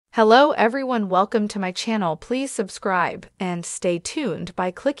Hello everyone, welcome to my channel. Please subscribe and stay tuned by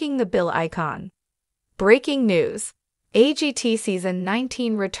clicking the bell icon. Breaking news. AGT Season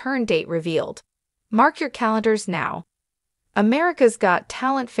 19 return date revealed. Mark your calendars now. America's Got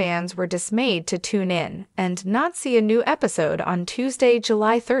Talent fans were dismayed to tune in and not see a new episode on Tuesday,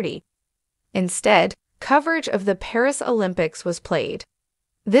 July 30. Instead, coverage of the Paris Olympics was played.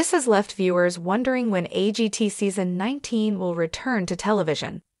 This has left viewers wondering when AGT Season 19 will return to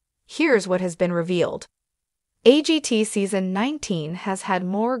television. Here's what has been revealed. AGT Season 19 has had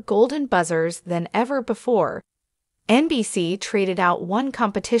more golden buzzers than ever before. NBC traded out one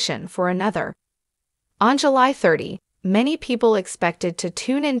competition for another. On July 30, many people expected to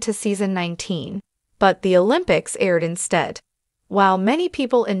tune into Season 19, but the Olympics aired instead. While many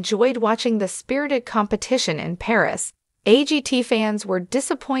people enjoyed watching the spirited competition in Paris, AGT fans were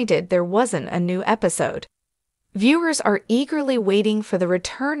disappointed there wasn't a new episode. Viewers are eagerly waiting for the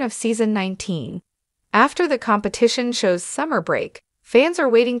return of Season 19. After the competition show's summer break, fans are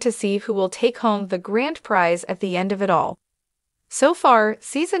waiting to see who will take home the grand prize at the end of it all. So far,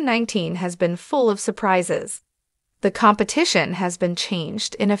 Season 19 has been full of surprises. The competition has been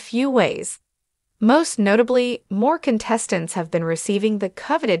changed in a few ways. Most notably, more contestants have been receiving the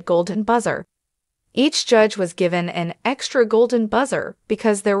coveted golden buzzer. Each judge was given an extra golden buzzer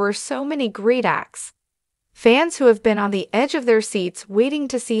because there were so many great acts. Fans who have been on the edge of their seats waiting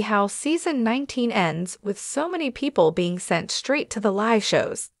to see how Season 19 ends with so many people being sent straight to the live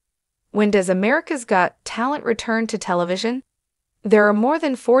shows. When does America's Got Talent return to television? There are more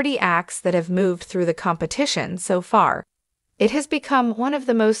than 40 acts that have moved through the competition so far. It has become one of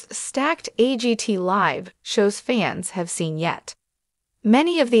the most stacked AGT live shows fans have seen yet.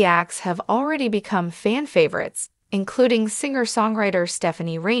 Many of the acts have already become fan favorites, including singer-songwriter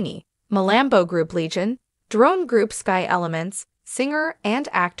Stephanie Rainey, Malambo Group Legion, drone group Sky Elements, singer and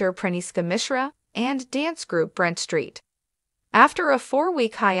actor Praniska Mishra, and dance group Brent Street. After a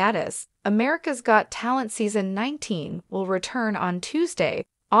 4-week hiatus, America's Got Talent Season 19 will return on Tuesday,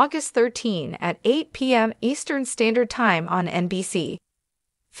 August 13 at 8 p.m. Eastern Standard Time on NBC.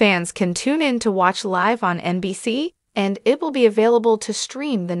 Fans can tune in to watch live on NBC, and it will be available to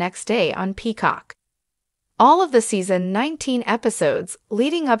stream the next day on Peacock. All of the Season 19 episodes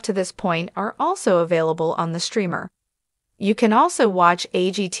leading up to this point are also available on the streamer. You can also watch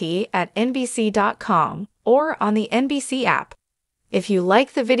AGT at NBC.com or on the NBC app. If you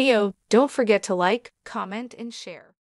like the video, don't forget to like, comment, and share.